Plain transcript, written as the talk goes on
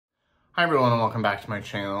Hi everyone and welcome back to my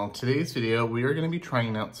channel. Today's video, we are going to be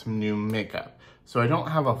trying out some new makeup. So I don't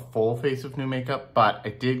have a full face of new makeup, but I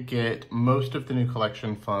did get most of the new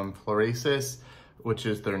collection from Florasis, which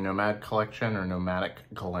is their Nomad collection or Nomadic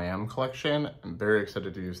Glam collection. I'm very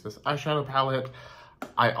excited to use this eyeshadow palette.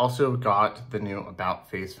 I also got the new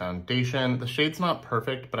About Face foundation. The shade's not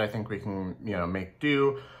perfect, but I think we can, make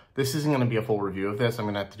do. This isn't going to be a full review of this. I'm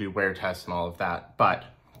going to have to do wear tests and all of that, but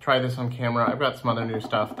try this on camera. I've got some other new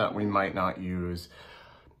stuff that we might not use.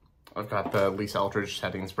 I've got the Lisa Eldridge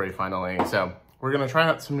setting spray finally. So we're gonna try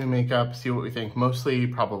out some new makeup, see what we think. Mostly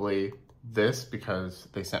probably this because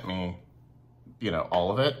they sent me,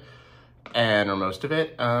 all of it or most of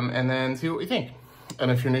it, and then see what we think. And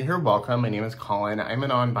if you're new here, welcome. My name is Colin. I'm a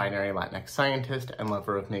non-binary Latinx scientist and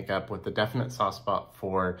lover of makeup with a definite soft spot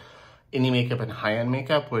for indie makeup and high-end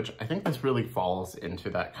makeup, which I think this really falls into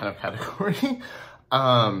that kind of category.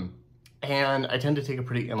 And I tend to take a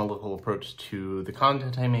pretty analytical approach to the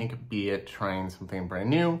content I make, be it trying something brand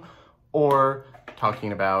new or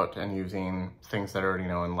talking about and using things that I already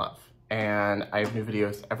know and love. And I have new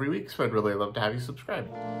videos every week, so I'd really love to have you subscribe.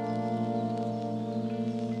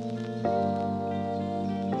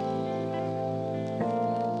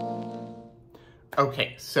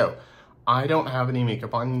 Okay, so I don't have any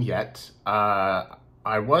makeup on yet.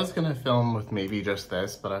 I was gonna film with maybe just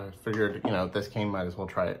this, but I figured, this came, might as well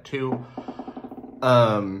try it too.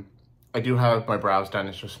 I do have my brows done.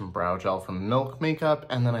 It's just some brow gel from Milk Makeup,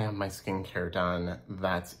 and then I have my skincare done.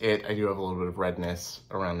 That's it. I do have a little bit of redness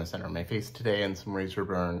around the center of my face today and some razor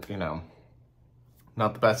burn,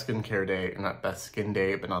 not the best skincare day, not best skin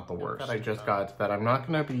day, but not the worst. That I just got that I'm not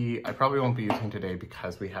gonna be, I probably won't be using today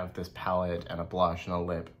because we have this palette and a blush and a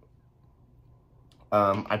lip.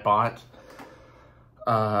 I bought,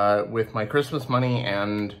 with my Christmas money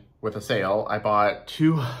and with a sale, I bought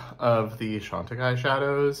 2 of the Chantic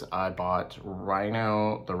eyeshadows. I bought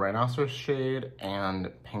the Rhinoceros shade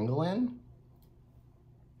and Pangolin.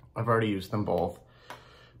 I've already used them both,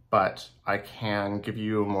 but I can give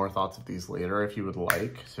you more thoughts of these later if you would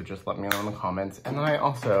like. So just let me know in the comments. And then I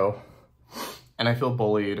also, I feel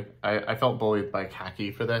bullied. I felt bullied by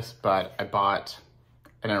Khaki for this, but I bought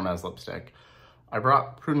an Hermes lipstick. I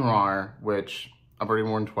brought Prune Noir, which I've already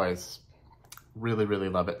worn twice. Really, really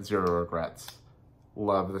love it. Zero regrets.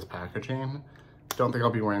 Love this packaging. Don't think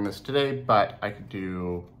I'll be wearing this today, but I could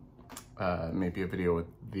do maybe a video with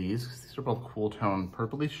these. These are both cool tone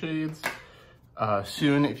purpley shades.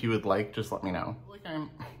 Soon, if you would like, just let me know. I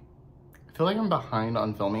feel like I'm behind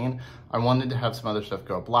on filming. I wanted to have some other stuff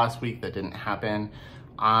go up last week that didn't happen.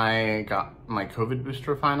 I got my COVID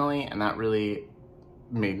booster finally, and that really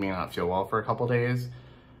made me not feel well for a couple days.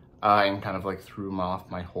 And kind of threw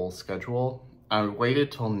off my whole schedule. I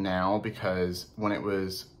waited till now because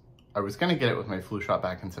I was gonna get it with my flu shot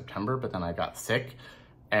back in September, but then I got sick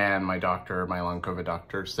and my long COVID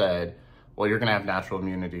doctor said, well, you're gonna have natural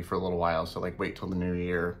immunity for a little while, so wait till the new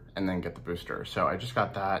year and then get the booster. So I just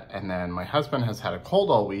got that, and then my husband has had a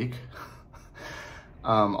cold all week,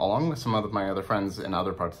 along with some of my other friends in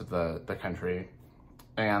other parts of the country.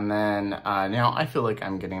 And then now I feel like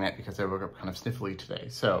I'm getting it because I woke up kind of sniffly today.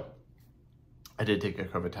 So I did take a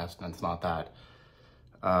COVID test and it's not that,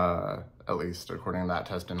 at least according to that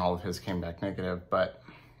test, and all of his came back negative. But,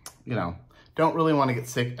 don't really want to get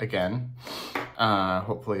sick again.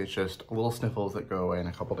 Hopefully it's just little sniffles that go away in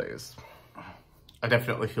a couple days. I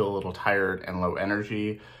definitely feel a little tired and low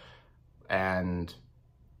energy. And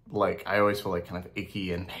I always feel kind of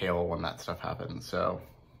achy and pale when that stuff happens. So,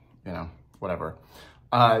 whatever.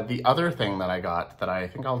 The other thing that I got that I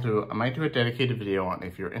think I might do a dedicated video on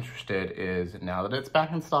if you're interested, is now that it's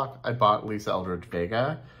back in stock, I bought Lisa Eldridge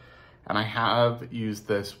Vega, and I have used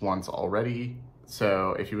this once already.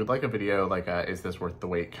 So if you would like a video, is this worth the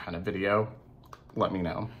wait kind of video, let me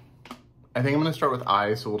know. I think I'm gonna start with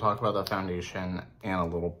eyes, so we'll talk about the foundation in a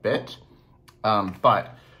little bit.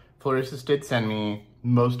 But Florasis did send me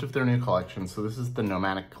most of their new collection. So this is the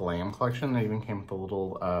Nomadic Glam collection. They even came with a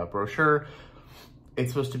little brochure.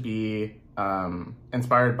 It's supposed to be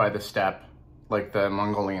inspired by the steppe, the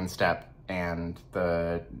Mongolian steppe, and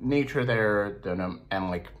the nature there,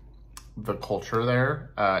 and the culture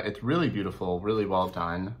there. It's really beautiful, really well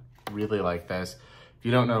done. Really like this. If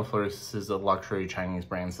you don't know, Florasis is a luxury Chinese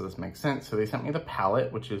brand, so this makes sense. So they sent me the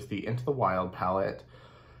palette, which is the Into the Wild palette,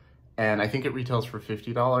 and I think it retails for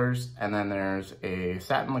 $50. And then there's a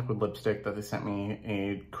satin liquid lipstick that they sent me,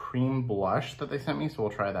 a cream blush that they sent me, so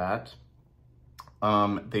we'll try that.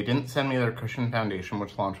 They didn't send me their cushion foundation,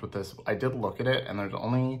 which launched with this. I did look at it, and there's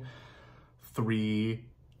only 3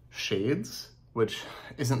 shades, which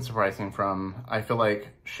isn't surprising I feel like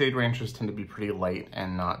shade ranges tend to be pretty light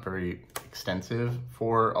and not very extensive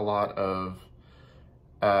for a lot of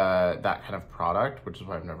that kind of product, which is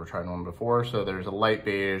why I've never tried one before. So there's a light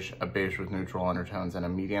beige, a beige with neutral undertones, and a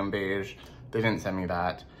medium beige. They didn't send me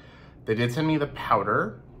that. They did send me the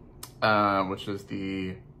powder, which is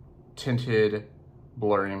the tinted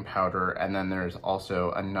blurring powder, and then there's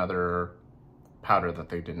also another powder that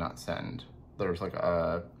they did not send. There's like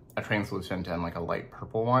a translucent and like a light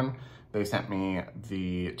purple one. They sent me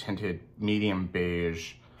the tinted medium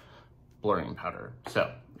beige blurring powder.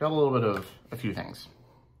 So got a little bit of a few things.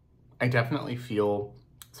 I definitely feel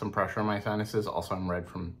some pressure on my sinuses. Also, I'm red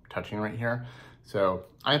from touching right here. So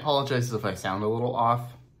I apologize if I sound a little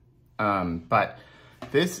off, but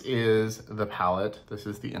this is the palette. This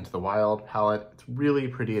is the Into the Wild palette. It's really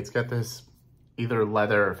pretty. It's got this either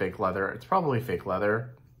leather or fake leather. It's probably fake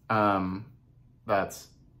leather that's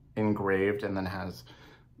engraved and then has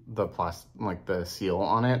the like the seal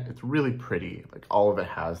on it. It's really pretty. Like all of it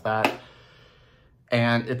has that.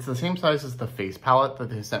 And it's the same size as the face palette that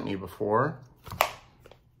they sent me before.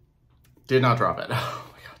 Did not drop it. Oh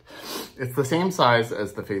my God. It's the same size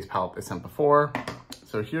as the face palette they sent before.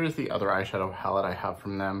 So here's the other eyeshadow palette I have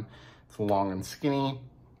from them. It's long and skinny,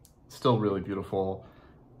 still really beautiful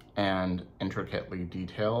and intricately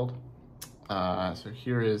detailed. So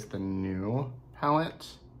here is the new palette.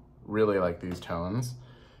 Really like these tones.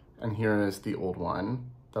 And here is the old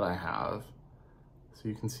one that I have. So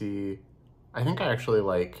you can see, I think I actually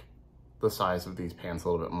like the size of these pans a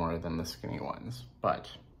little bit more than the skinny ones, but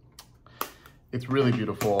it's really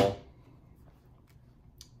beautiful.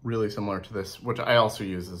 Really similar to this, which I also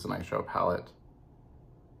use as an eyeshadow palette.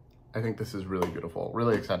 I think this is really beautiful.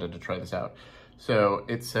 Really excited to try this out. So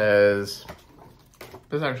it says,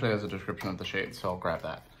 this actually has a description of the shade, so I'll grab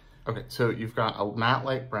that. Okay, so you've got a matte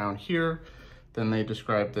light brown here. Then they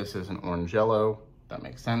describe this as an orange yellow. That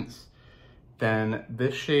makes sense. Then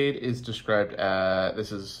this shade is described as,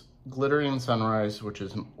 this is Glittering Sunrise, which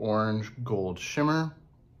is an orange gold shimmer.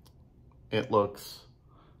 It looks,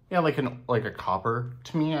 yeah, like a copper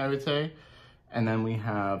to me, I would say. And then we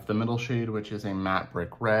have the middle shade, which is a matte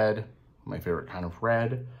brick red, my favorite kind of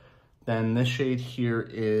red. Then this shade here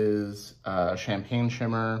is Champagne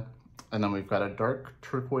Shimmer. And then we've got a dark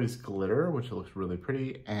turquoise glitter, which looks really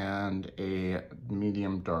pretty, and a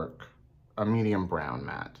medium brown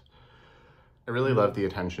matte. I really love the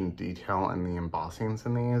attention to detail and the embossings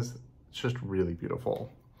in these. It's just really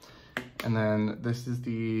beautiful. And then this is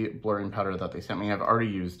the blurring powder that they sent me. I've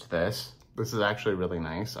already used this. This is actually really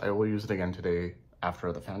nice. I will use it again today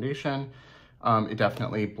after the foundation. It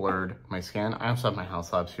definitely blurred my skin. I also have my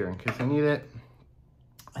House Labs here in case I need it.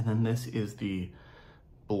 And then this is the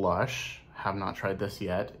blush. Have not tried this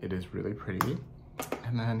yet. It is really pretty.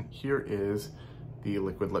 And then here is the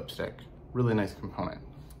liquid lipstick. Really nice component.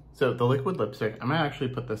 So the liquid lipstick, I'm gonna actually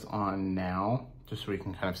put this on now, just so we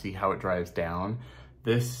can kind of see how it dries down.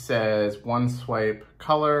 This says one swipe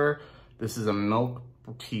color. This is a milk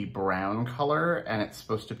tea brown color, and it's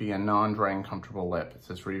supposed to be a non-drying comfortable lip. It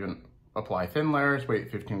says for even apply thin layers,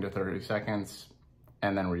 wait 15 to 30 seconds,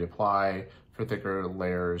 and then reapply. For thicker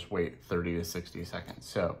layers, wait 30 to 60 seconds.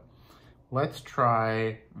 So let's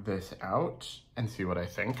try this out and see what I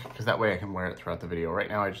think, because that way I can wear it throughout the video. Right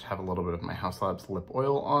now I just have a little bit of my House Labs lip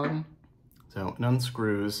oil on. So it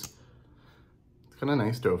unscrews. It's got a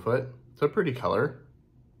nice doe foot. It's a pretty color.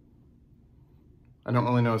 I don't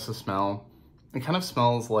really notice the smell. It kind of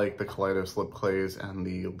smells like the Kaleidos lip clays and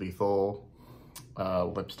the Lethal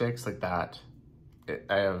lipsticks, like that.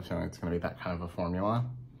 I have a feeling it's gonna be that kind of a formula.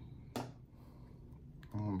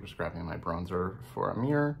 I'm just grabbing my bronzer for a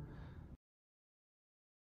mirror.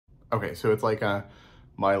 Okay, so it's like a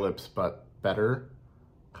My Lips But Better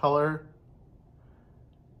color.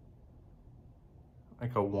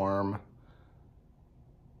 Like a warm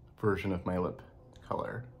version of my lip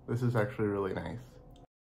color. This is actually really nice.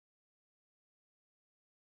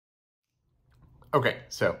 Okay,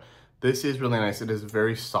 so this is really nice. It is a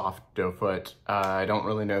very soft doe foot. I don't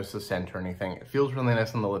really notice the scent or anything. It feels really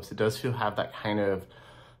nice on the lips. It does have that kind of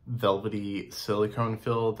velvety silicone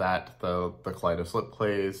feel that the Kaleidos lip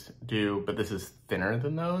clays do, but this is thinner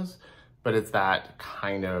than those, but it's that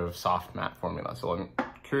kind of soft matte formula. So I'm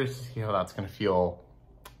curious to see how that's gonna feel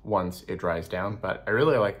once it dries down, but I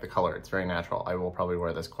really like the color. It's very natural. I will probably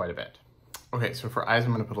wear this quite a bit. Okay, so for eyes,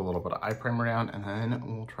 I'm gonna put a little bit of eye primer down, and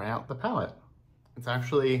then we'll try out the palette. It's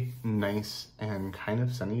actually nice and kind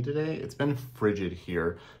of sunny today. It's been frigid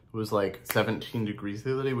here. It was like 17 degrees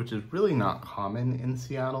the other day, which is really not common in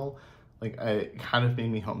Seattle. Like, it kind of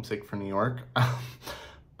made me homesick for New York,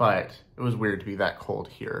 but it was weird to be that cold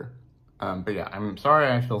here. But yeah, I'm sorry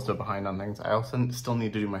I feel so behind on things. I also still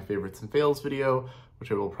need to do my favorites and fails video,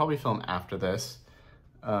 which I will probably film after this,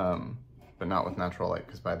 but not with natural light,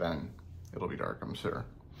 because by then it'll be dark, I'm sure.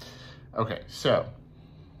 Okay, so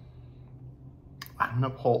I'm gonna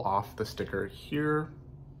pull off the sticker here.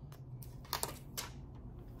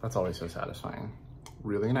 That's always so satisfying.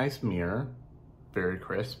 Really nice mirror, very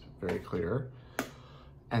crisp, very clear.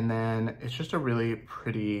 And then it's just a really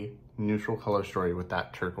pretty neutral color story with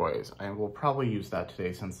that turquoise. I will probably use that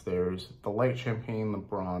today since there's the light champagne, the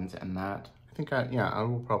bronze, and that. I think I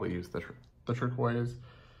will probably use the turquoise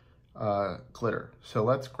glitter. So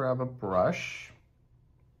let's grab a brush.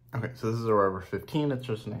 Okay, so this is a rubber 15. It's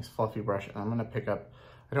just a nice fluffy brush, and I'm gonna pick up,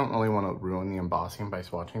 I don't really wanna ruin the embossing by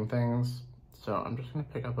swatching things. So I'm just gonna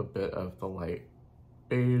pick up a bit of the light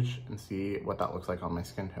beige and see what that looks like on my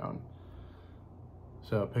skin tone.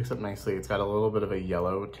 So it picks up nicely. It's got a little bit of a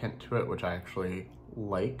yellow tint to it, which I actually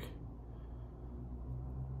like.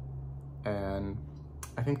 And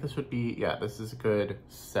I think this would be, yeah, this is good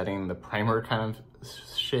setting the primer kind of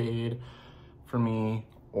shade for me,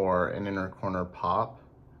 or an inner corner pop,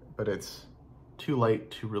 but it's too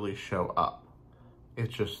light to really show up.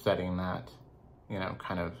 It's just setting that, you know,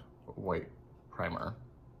 kind of white primer.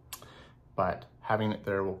 But having it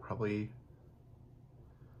there will probably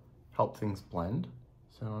help things blend.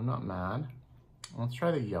 So I'm not mad. Let's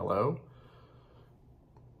try the yellow.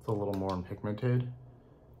 It's a little more pigmented.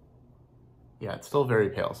 Yeah, it's still very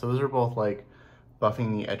pale. So those are both like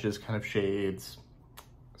buffing the edges kind of shades,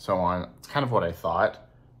 so on. It's kind of what I thought.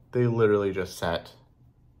 They literally just set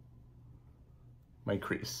my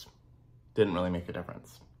crease. Didn't really make a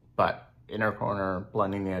difference. But inner corner,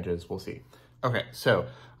 blending the edges, we'll see. Okay, so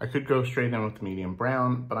I could go straight in with the medium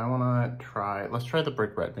brown, but I wanna try, let's try the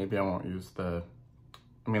brick red. Maybe I won't use the,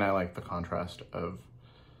 I mean, I like the contrast of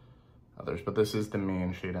others, but this is the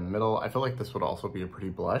main shade in the middle. I feel like this would also be a pretty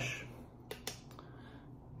blush.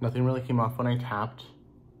 Nothing really came off when I tapped,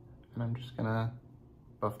 and I'm just gonna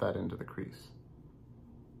buff that into the crease.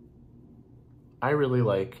 I really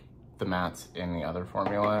like the mattes in the other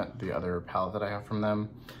formula, the other palette that I have from them.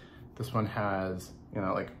 This one has, you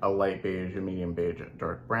know, like a light beige, a medium beige, a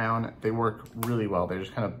dark brown. They work really well. They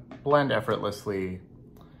just kind of blend effortlessly,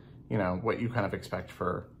 you know, what you kind of expect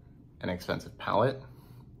for an expensive palette.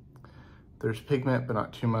 There's pigment, but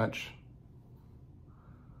not too much.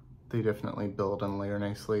 They definitely build and layer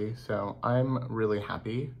nicely. So I'm really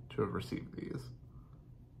happy to have received these.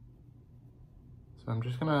 So I'm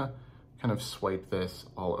just gonna kind of swipe this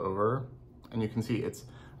all over. And you can see it's,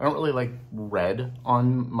 I don't really like red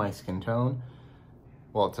on my skin tone.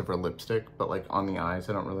 Well, except for lipstick, but like on the eyes,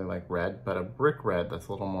 I don't really like red, but a brick red that's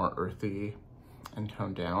a little more earthy and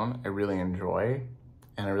toned down, I really enjoy,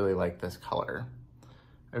 and I really like this color.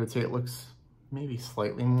 I would say it looks maybe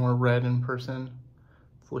slightly more red in person.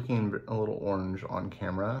 It's looking a little orange on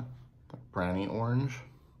camera, like brownie orange.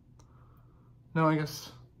 No, I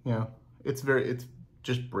guess, you know, it's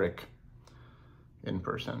just brick in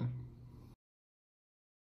person.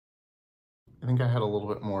 I think I had a little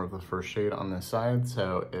bit more of the first shade on this side,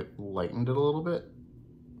 so it lightened it a little bit.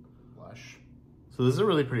 Blush. So this is a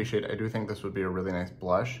really pretty shade. I do think this would be a really nice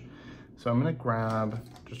blush. So I'm gonna grab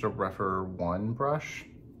just a rougher 1 brush.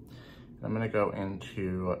 And I'm gonna go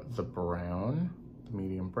into the brown, the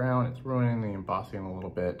medium brown. It's ruining the embossing a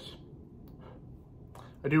little bit.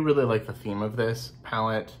 I do really like the theme of this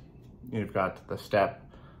palette. You've got the step,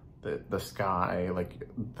 the sky, like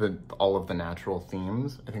all of the natural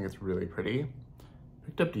themes. I think it's really pretty.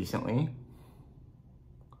 Picked up decently.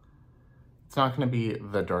 It's not gonna be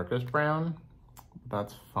the darkest brown,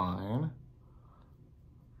 that's fine.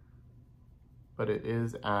 But it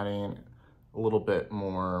is adding a little bit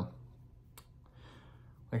more,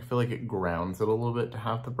 I feel like it grounds it a little bit to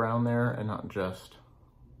have the brown there and not just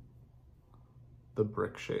the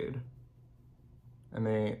brick shade. And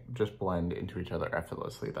they just blend into each other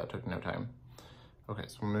effortlessly. That took no time. Okay,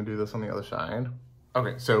 so I'm gonna do this on the other side.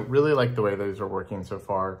 Okay, so really like the way those are working so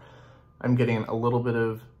far. I'm getting a little bit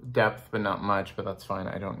of depth, but not much, but that's fine.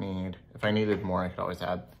 I don't need, if I needed more, I could always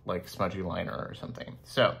add like smudgy liner or something.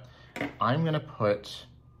 So I'm gonna put,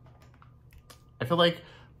 I feel like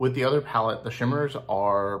with the other palette, the shimmers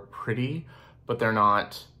are pretty, but they're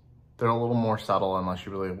not, they're a little more subtle unless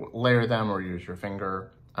you really layer them or use your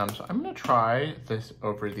finger. So I'm gonna try this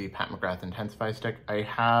over the Pat McGrath Intensify stick. I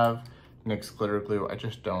have NYX glitter glue. I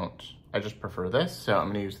just prefer this. So I'm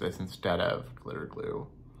gonna use this instead of glitter glue.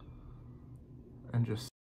 And just,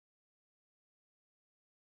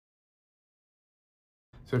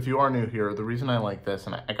 so if you are new here, the reason I like this,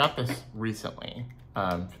 and I got this recently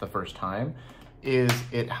for the first time, is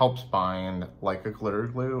it helps bind like a glitter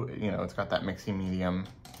glue. You know, it's got that mixing medium.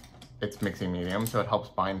 It's mixing medium, so it helps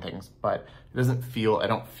bind things, but it doesn't feel, I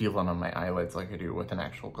don't feel it on my eyelids like I do with an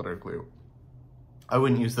actual glitter glue. I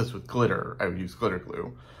wouldn't use this with glitter, I would use glitter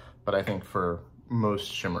glue, but I think for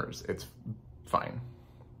most shimmers, it's fine.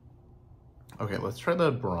 Okay, let's try the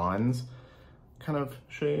bronze kind of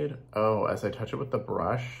shade. Oh, as I touch it with the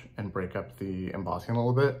brush and break up the embossing a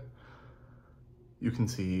little bit, you can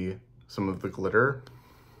see some of the glitter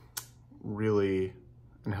really,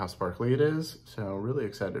 and how sparkly it is. So really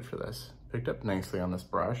excited for this. Picked up nicely on this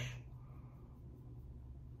brush.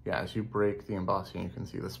 Yeah, as you break the embossing, you can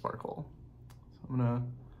see the sparkle. So I'm gonna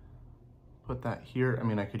put that here. I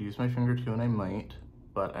mean, I could use my finger too, and I might,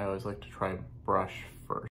 but I always like to try brush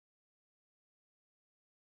first.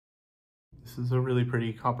 This is a really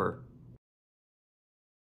pretty copper.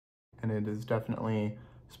 And it is definitely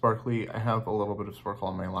sparkly. I have a little bit of sparkle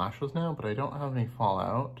on my lashes now, but I don't have any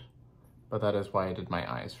fallout. But that is why I did my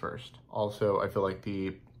eyes first. Also, I feel like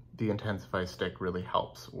the Intensify stick really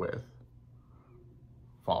helps with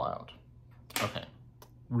fallout. Okay,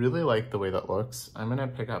 really like the way that looks. I'm gonna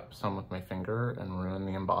pick up some with my finger and ruin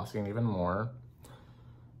the embossing even more.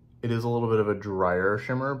 It is a little bit of a drier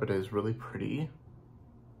shimmer, but it is really pretty.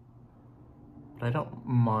 But I don't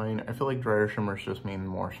mind, I feel like drier shimmers just mean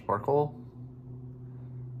more sparkle.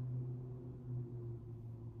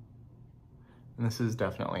 And this is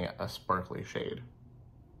definitely a sparkly shade.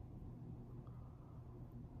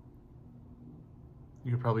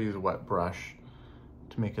 You could probably use a wet brush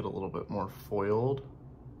to make it a little bit more foiled.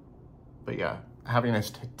 But yeah, having a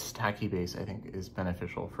tacky base I think is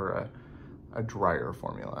beneficial for a drier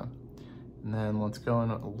formula. And then let's go in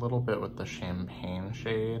a little bit with the champagne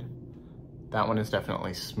shade. That one is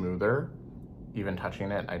definitely smoother. Even touching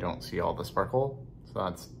it, I don't see all the sparkle. So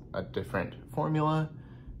that's a different formula.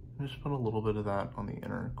 Just put a little bit of that on the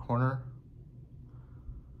inner corner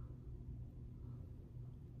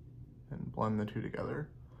and blend the two together.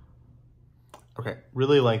 Okay,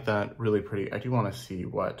 really like that, really pretty. I do want to see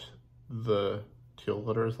what the teal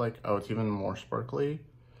glitter is like. Oh, it's even more sparkly.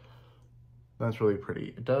 That's really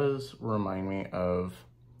pretty. It does remind me of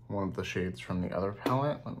one of the shades from the other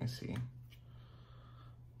palette. Let me see.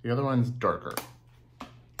 The other one's darker.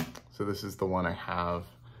 So this is the one I have.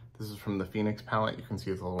 This is from the Phoenix palette. You can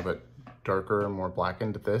see it's a little bit darker, more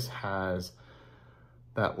blackened. This has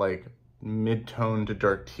that like mid-tone to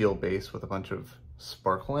dark teal base with a bunch of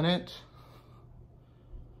sparkle in it.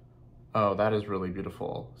 Oh, that is really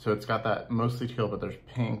beautiful. So it's got that mostly teal, but there's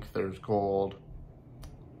pink, there's gold,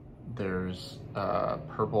 there's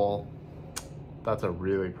purple. That's a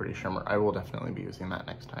really pretty shimmer. I will definitely be using that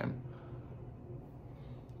next time.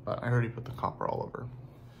 But I already put the copper all over.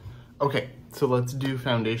 Okay, so let's do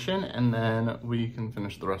foundation, and then we can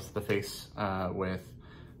finish the rest of the face with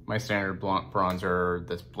my standard bronzer,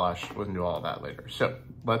 this blush. We can do all of that later. So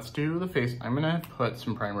let's do the face. I'm gonna put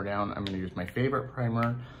some primer down. I'm gonna use my favorite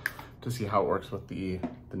primer to see how it works with the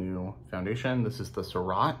new foundation. This is the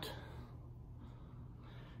Surratt.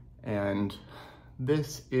 And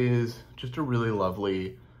this is just a really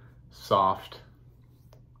lovely, soft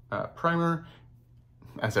primer.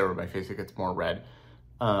 As I rub my face, it gets more red.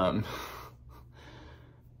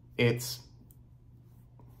 It's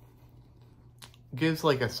gives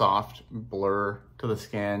like a soft blur to the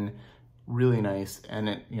skin, really nice, and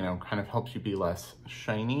it, you know, kind of helps you be less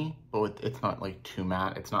shiny, but it's not like too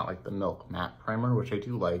matte. It's not like the Milk Matte Primer, which I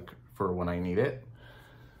do like for when I need it.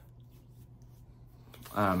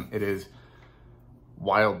 It is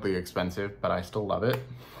wildly expensive, but I still love it.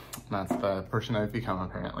 That's the person I've become,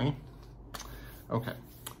 apparently. Okay,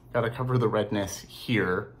 gotta cover the redness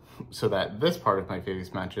here so that this part of my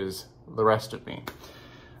face matches the rest of me.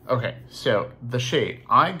 Okay, so the shade,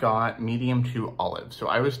 I got medium to olive. So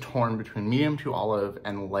I was torn between medium to olive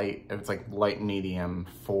and light, it's like light medium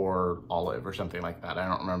for olive or something like that. I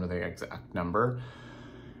don't remember the exact number.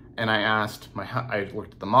 And I asked, I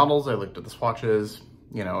looked at the models, I looked at the swatches,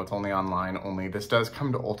 you know, it's only online only. This does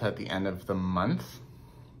come to Ulta at the end of the month.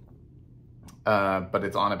 But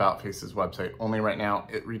it's on About Face's website only right now.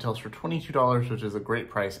 It retails for $22, which is a great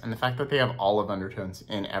price. And the fact that they have olive undertones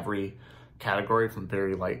in every category from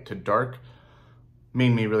very light to dark made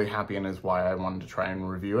me really happy, and is why I wanted to try and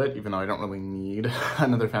review it, even though I don't really need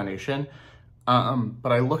another foundation.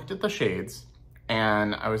 But I looked at the shades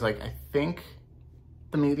and I was like, I think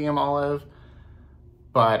the medium olive,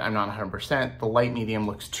 but I'm not 100%. The light medium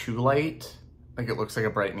looks too light. Like it looks like a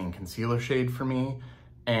brightening concealer shade for me.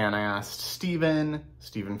 And I asked Stephen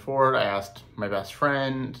Ford, I asked my best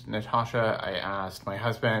friend, Natasha, I asked my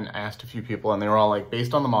husband, I asked a few people, and they were all like,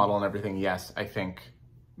 based on the model and everything, yes, I think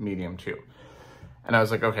medium too. And I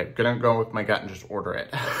was like, okay, gonna go with my gut and just order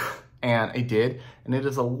it. And I did, and it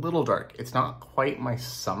is a little dark. It's not quite my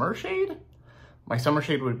summer shade. My summer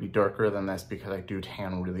shade would be darker than this because I do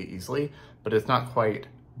tan really easily, but it's not quite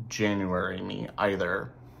January me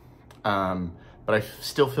either. But I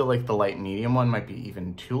still feel like the light medium one might be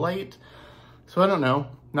even too light. So I don't know,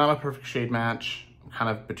 not a perfect shade match, kind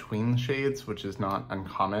of between the shades, which is not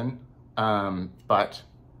uncommon. But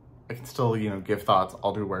I can still, you know, give thoughts.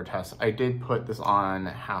 I'll do wear tests. I did put this on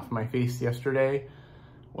half my face yesterday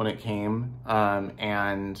when it came,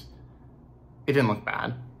 and it didn't look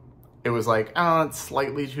bad. It was like, oh, it's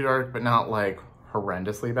slightly too dark, but not like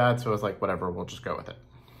horrendously bad. So I was like, whatever, we'll just go with it.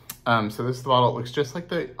 So this is the bottle. It looks just like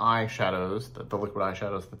the eyeshadows, the liquid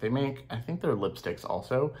eyeshadows that they make. I think they're lipsticks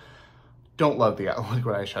also. Don't love the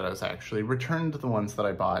liquid eyeshadows, actually. Returned the ones that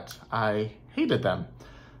I bought. I hated them.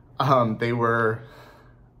 They were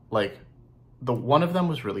like, one of them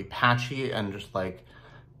was really patchy and just like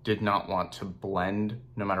did not want to blend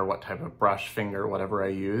no matter what type of brush, finger, whatever I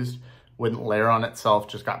used. Wouldn't layer on itself,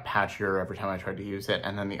 just got patchier every time I tried to use it.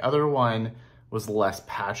 And then the other one was less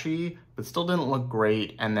patchy, but still didn't look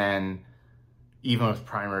great. And then even with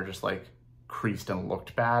primer, just like creased and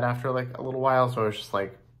looked bad after like a little while. So I was just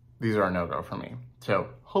like, these are a no-go for me. So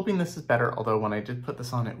hoping this is better, although when I did put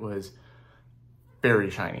this on, it was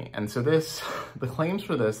very shiny. And so this, the claims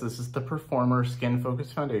for this is the Performer Skin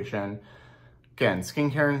Focus Foundation. Again,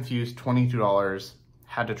 skincare infused, $22.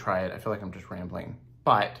 Had to try it. I feel like I'm just rambling,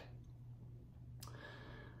 but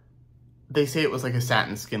they say it was like a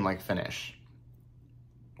satin skin-like finish,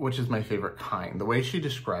 which is my favorite kind. The way she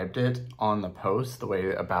described it on the post, the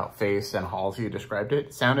way About Face and Halsey described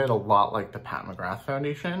it, sounded a lot like the Pat McGrath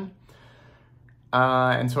foundation.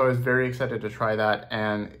 And so I was very excited to try that,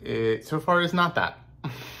 and it so far is not that.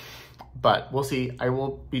 But we'll see. I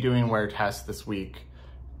will be doing wear tests this week,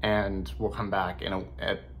 and we'll come back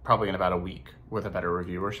probably in about a week with a better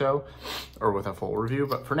review or so, or with a full review.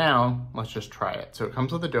 But for now, let's just try it. So it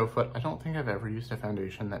comes with a doe foot. I don't think I've ever used a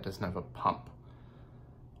foundation that doesn't have a pump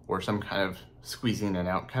or some kind of squeezing it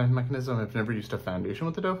out kind of mechanism. I've never used a foundation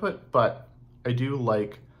with a doe foot, but I do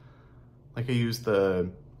like I use the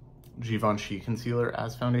Givenchy concealer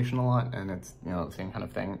as foundation a lot, and it's, you know, the same kind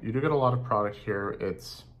of thing. You do get a lot of product here.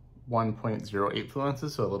 It's 1.08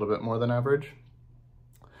 fluences, so a little bit more than average.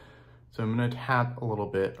 So I'm gonna tap a little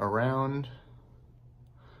bit around.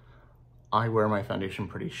 I wear my foundation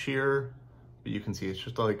pretty sheer, but you can see it's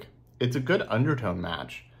just like, it's a good undertone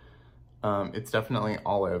match. It's definitely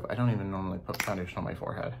olive. I don't even normally put foundation on my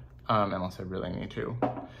forehead, unless I really need to.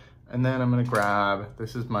 And then I'm gonna grab,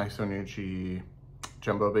 this is my Sonia G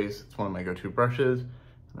Jumbo Base. It's one of my go-to brushes. And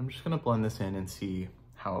I'm just gonna blend this in and see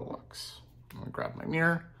how it looks. I'm gonna grab my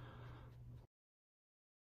mirror.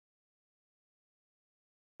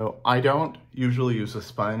 So I don't usually use a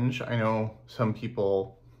sponge. I know some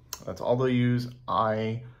people, that's all they'll use.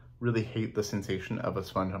 I really hate the sensation of a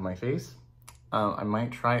sponge on my face. I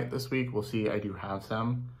might try it this week. We'll see. I do have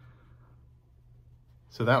some.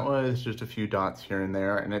 So that was just a few dots here and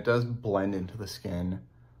there, and it does blend into the skin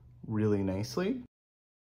really nicely.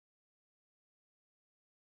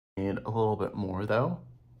 Need a little bit more though,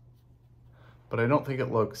 but I don't think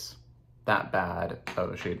it looks that bad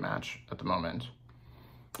of a shade match at the moment.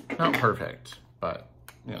 Not perfect, but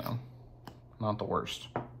you know, not the worst.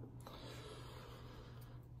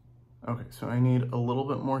 Okay, so I need a little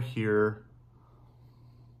bit more here,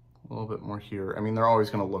 a little bit more here. I mean, they're always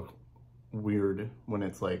gonna look weird when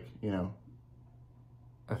it's like, you know,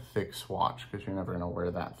 a thick swatch, because you're never gonna wear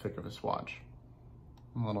that thick of a swatch.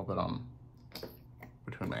 A little bit on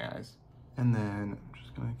between my eyes. And then I'm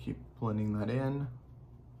just gonna keep blending that in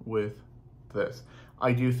with this.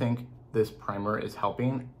 I do think this primer is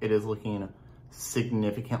helping. It is looking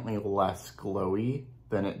significantly less glowy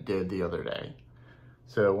than it did the other day.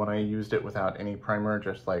 So when I used it without any primer,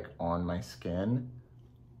 just like on my skin,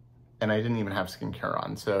 and I didn't even have skincare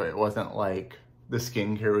on, so it wasn't like the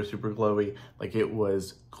skincare was super glowy, like it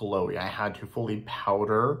was glowy. I had to fully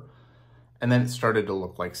powder, and then it started to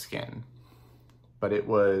look like skin. But it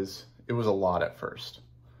was a lot at first.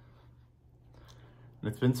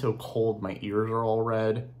 And it's been so cold, my ears are all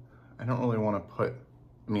red. I don't really want to put,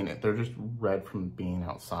 I mean, they're just red from being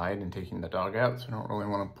outside and taking the dog out, so I don't really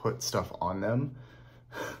want to put stuff on them,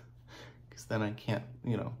 because then I can't,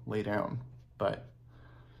 you know, lay down. But,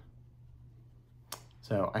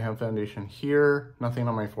 so I have foundation here, nothing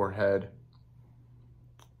on my forehead,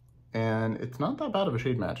 and it's not that bad of a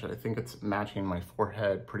shade match. I think it's matching my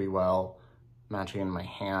forehead pretty well, matching my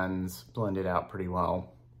hands, blended out pretty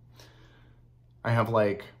well. I have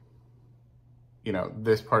like you know,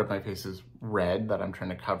 this part of my face is red that I'm trying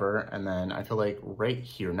to cover. And then I feel like right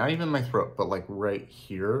here, not even my throat, but like right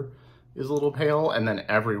here is a little pale. And then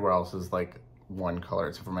everywhere else is like one color,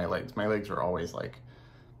 except for my legs. My legs are always like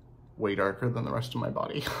way darker than the rest of my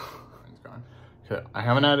body. It's gone. So I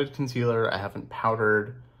haven't added concealer. I haven't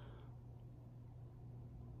powdered.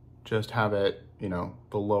 Just have it, you know,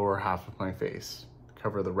 the lower half of my face.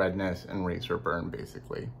 Cover the redness and razor burn,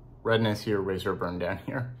 basically. Redness here, razor burn down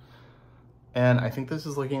here. And I think this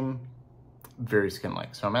is looking very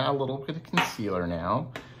skin-like. So I'm gonna add a little bit of concealer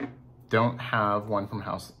now. Don't have one from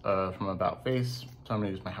About Face, so I'm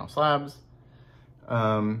gonna use my House Labs.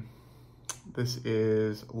 This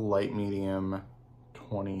is light medium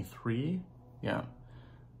 23, yeah.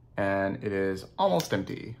 And it is almost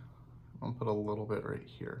empty. I'll put a little bit right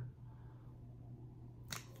here.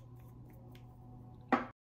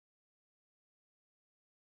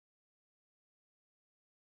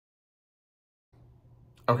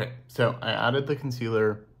 Okay, so I added the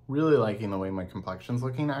concealer, really liking the way my complexion's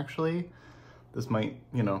looking actually. This might,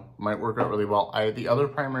 you know, might work out really well. The other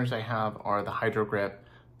primers I have are the Hydro Grip,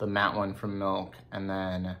 the matte one from Milk, and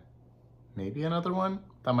then maybe another one.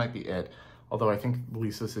 That might be it. Although I think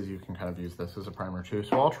Lisa says you can kind of use this as a primer too.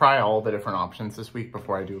 So I'll try all the different options this week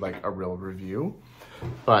before I do like a real review.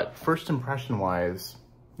 But first impression wise,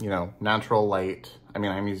 you know, natural light. I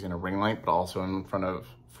mean, I'm using a ring light, but also in front of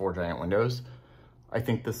 4 giant windows. I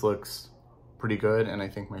think this looks pretty good, and I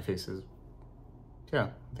think my face is, yeah,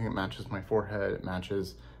 I think it matches my forehead, it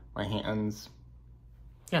matches my hands.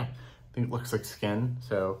 Yeah, I think it looks like skin,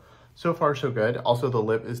 so far so good. Also, the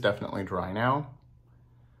lip is definitely dry now.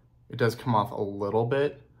 It does come off a little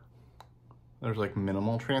bit. There's like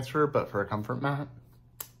minimal transfer, but for a comfort matte,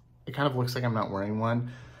 it kind of looks like I'm not wearing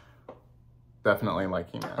one. Definitely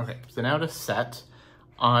liking that. Okay, so now to set.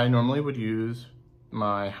 I normally would use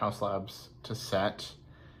my House Labs to set.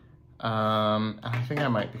 And I think I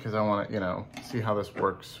might, because I want to, you know, see how this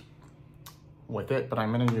works with it, but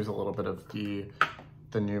I'm going to use a little bit of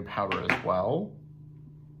the new powder as well.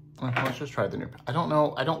 Let's just try the new, I don't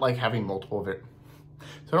know, I don't like having multiple, so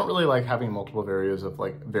I don't really like having multiple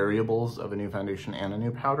variables of a new foundation and a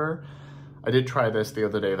new powder. I did try this the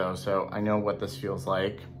other day though, so I know what this feels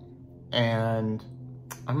like. And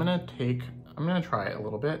I'm gonna try it a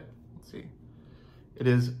little bit. Let's see. It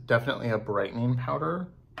is definitely a brightening powder.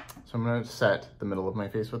 So I'm gonna set the middle of my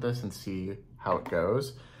face with this and see how it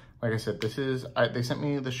goes. Like I said, this is, they sent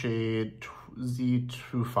me the shade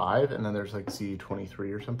Z25, and then there's like Z23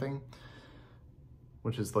 or something,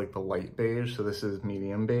 which is like the light beige. So this is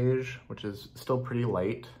medium beige, which is still pretty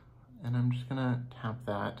light. And I'm just gonna tap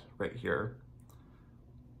that right here.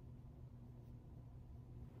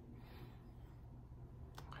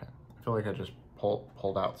 Okay, I feel like I just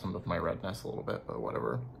pulled out some of my redness a little bit, but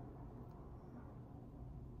whatever.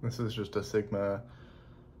 This is just a Sigma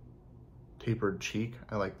tapered cheek.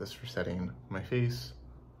 I like this for setting my face.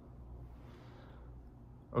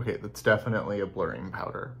 Okay, that's definitely a blurring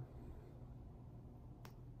powder.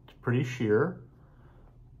 It's pretty sheer,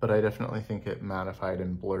 but I definitely think it mattified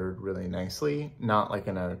and blurred really nicely. Not like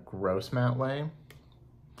in a gross matte way.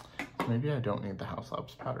 So maybe I don't need the House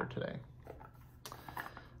Labs powder today.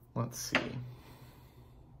 Let's see.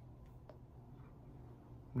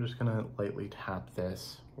 I'm just gonna lightly tap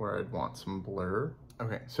this where I'd want some blur.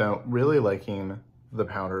 Okay, so really liking the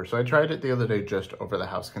powder. So I tried it the other day just over the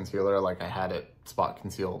house concealer, like I had it spot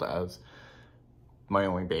concealed as my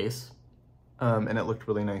only base. And it looked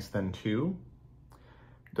really nice then too.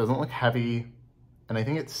 It doesn't look heavy, and I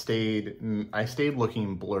think I stayed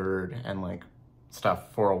looking blurred and like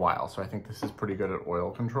stuff for a while. So I think this is pretty good at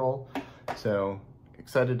oil control. So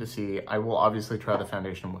excited to see. I will obviously try the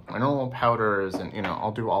foundation with my normal powders, and you know,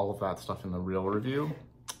 I'll do all of that stuff in the real review.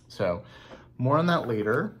 So more on that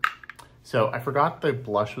later. So I forgot the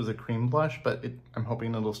blush was a cream blush, but I'm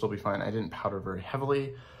hoping it'll still be fine. I didn't powder very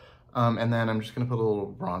heavily. And then I'm just gonna put a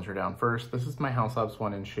little bronzer down first. This is my House Labs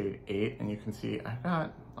one in shade 8, and you can see I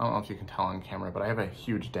don't know if you can tell on camera, but I have a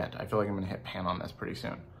huge dent. I feel like I'm gonna hit pan on this pretty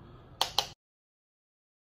soon.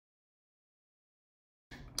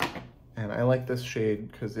 And I like this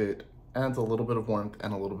shade because it adds a little bit of warmth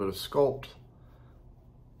and a little bit of sculpt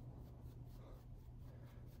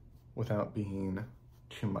without being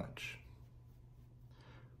too much.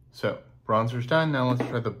 So bronzer's done. Now let's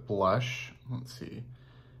try the blush. Let's see.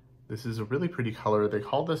 This is a really pretty color. They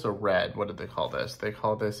call this a red. What did they call this? They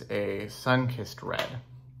call this a sun-kissed red,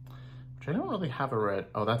 which I don't really have a red.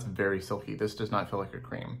 Oh, that's very silky. This does not feel like a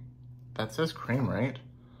cream. That says cream, right?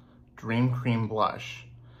 Dream Cream Blush.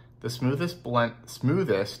 The smoothest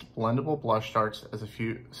blendable blush starts with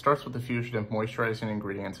a fusion of moisturizing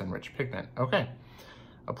ingredients and rich pigment. Okay.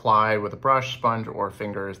 Apply with a brush, sponge, or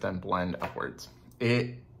fingers, then blend upwards.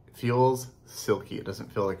 It feels silky. It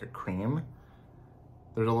doesn't feel like a cream.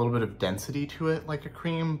 There's a little bit of density to it like a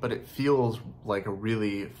cream, but it feels like a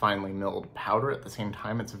really finely milled powder at the same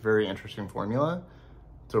time. It's a very interesting formula.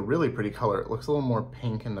 It's a really pretty color. It looks a little more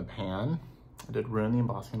pink in the pan. I did ruin the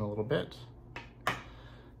embossing a little bit.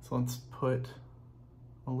 So let's put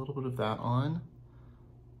a little bit of that on.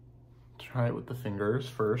 Try it with the fingers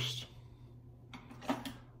first.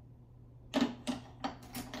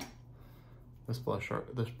 This brush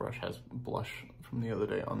has blush from the other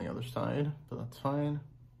day on the other side, but that's fine.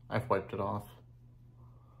 I've wiped it off.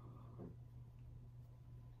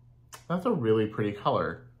 That's a really pretty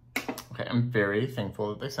color. Okay, I'm very thankful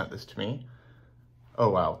that they sent this to me. Oh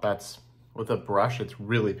wow, with a brush, it's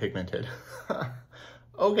really pigmented.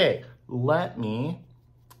 Okay, let me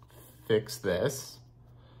fix this.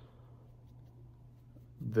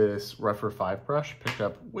 This Rougher 5 brush picked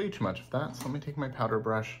up way too much of that, so let me take my powder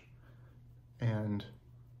brush and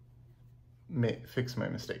fix my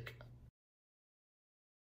mistake.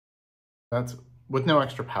 That's with no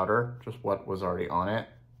extra powder, just what was already on it.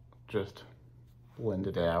 Just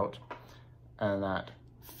blended it out, and that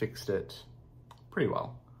fixed it pretty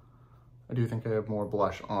well. I do think I have more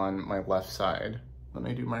blush on my left side than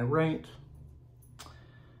I do my right,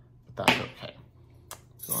 but that's okay.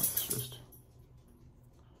 So let's just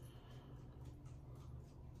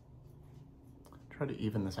try to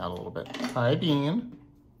even this out a little bit. Hi, Bean.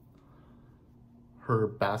 Her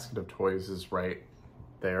basket of toys is right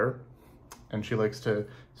there, and she likes to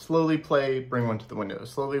slowly play, bring one to the window,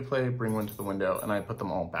 slowly play, bring one to the window, and I put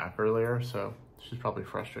them all back earlier, so she's probably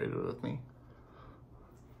frustrated with me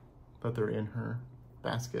that they're in her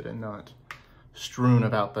basket and not strewn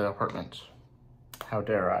about the apartment. How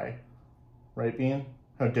dare I? Right, Bean?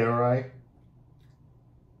 How dare I?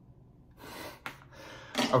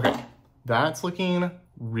 Okay, that's looking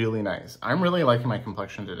really nice. I'm really liking my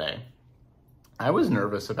complexion today. I was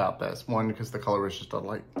nervous about this, one, because the color was just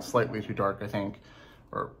slightly too dark, I think,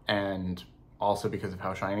 and also because of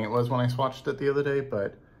how shiny it was when I swatched it the other day,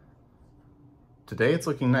 but today it's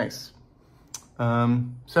looking nice.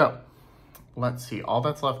 So let's see, all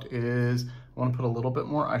that's left is I want to put a little bit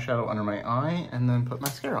more eyeshadow under my eye and then put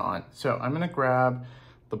mascara on. So I'm going to grab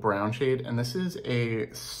the brown shade, and this is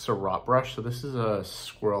a Surratt brush. So this is a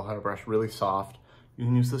squirrel hair brush, really soft. You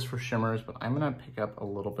can use this for shimmers, but I'm going to pick up a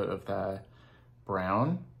little bit of the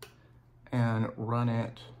brown and run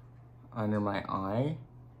it under my eye,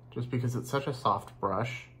 just because it's such a soft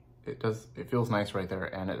brush. It feels nice right there,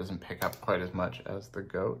 and it doesn't pick up quite as much as the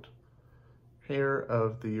goat hair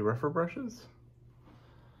of the rougher brushes.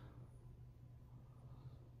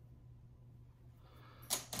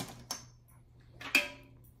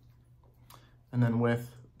 And then with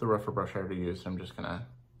the rougher brush I already used, I'm just gonna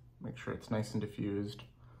make sure it's nice and diffused.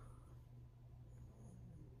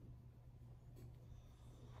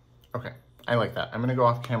 Okay, I like that. I'm gonna go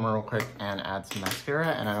off camera real quick and add some mascara,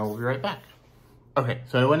 and I will be right back. Okay,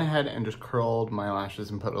 so I went ahead and just curled my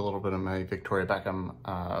lashes and put a little bit of my Victoria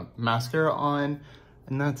Beckham mascara on,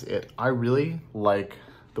 and that's it. I really like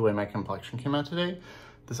the way my complexion came out today.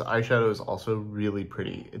 This eyeshadow is also really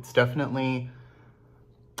pretty. It's definitely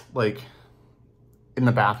like in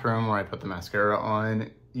the bathroom where I put the mascara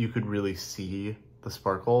on, you could really see the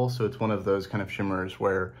sparkle. So it's one of those kind of shimmers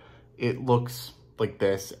where it looks like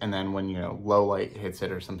this, and then when, you know, low light hits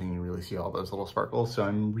it or something, you really see all those little sparkles. So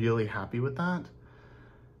I'm really happy with that.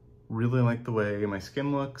 Really like the way my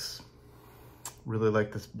skin looks. Really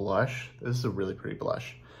like this blush. This is a really pretty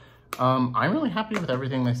blush. I'm really happy with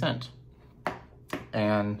everything they sent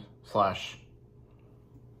and slash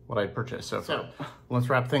what I purchased so far. So let's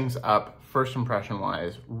wrap things up. First impression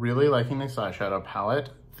wise, really liking this eyeshadow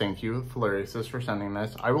palette. Thank you, Florasis, for sending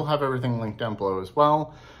this. I will have everything linked down below as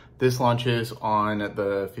well. This launches on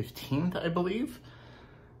the 15th, I believe.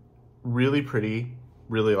 Really pretty,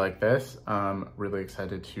 really like this. Really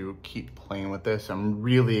excited to keep playing with this. I'm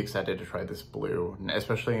really excited to try this blue,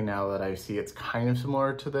 especially now that I see it's kind of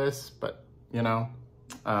similar to this, but you know,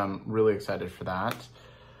 really excited for that.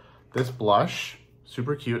 This blush,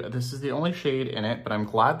 super cute. This is the only shade in it, but I'm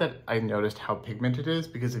glad that I noticed how pigmented it is,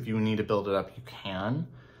 because if you need to build it up, you can.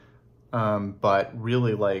 But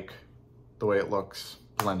really like the way it looks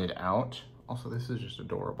blended out. Also, this is just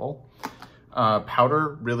adorable.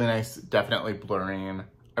 Powder, really nice, definitely blurring.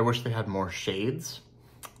 I wish they had more shades.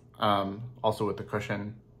 Also with the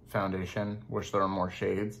cushion foundation, wish there were more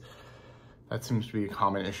shades. That seems to be a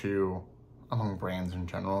common issue among brands in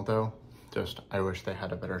general though. Just, I wish they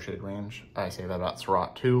had a better shade range. I say that about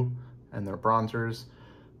Surratt too, and their bronzers.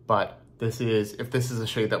 But this is, if this is a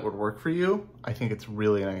shade that would work for you, I think it's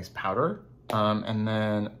really a nice powder. And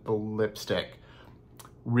then the lipstick,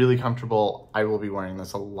 really comfortable. I will be wearing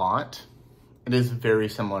this a lot. It is very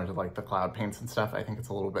similar to like the cloud paints and stuff. I think it's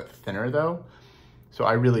a little bit thinner though. So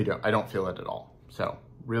I don't feel it at all. So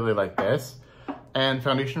really like this. And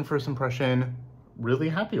foundation first impression, really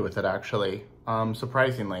happy with it actually.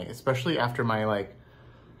 Surprisingly, especially after my like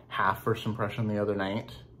half first impression the other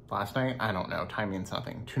night, last night, I don't know, time means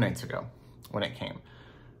nothing, 2 nights ago when it came.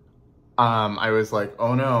 I was like,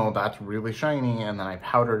 oh no, that's really shiny. And then I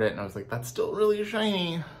powdered it and I was like, that's still really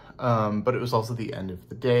shiny. But it was also the end of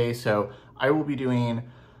the day. So I will be doing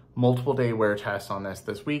multiple day wear tests on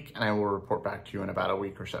this week, and I will report back to you in about a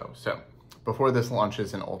week or so. So before this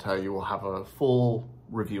launches in Ulta, you will have a full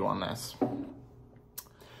review on this.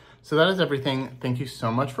 So that is everything. Thank you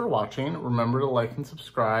so much for watching. Remember to like and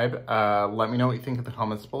subscribe. Let me know what you think in the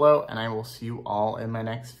comments below, and I will see you all in my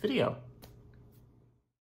next video.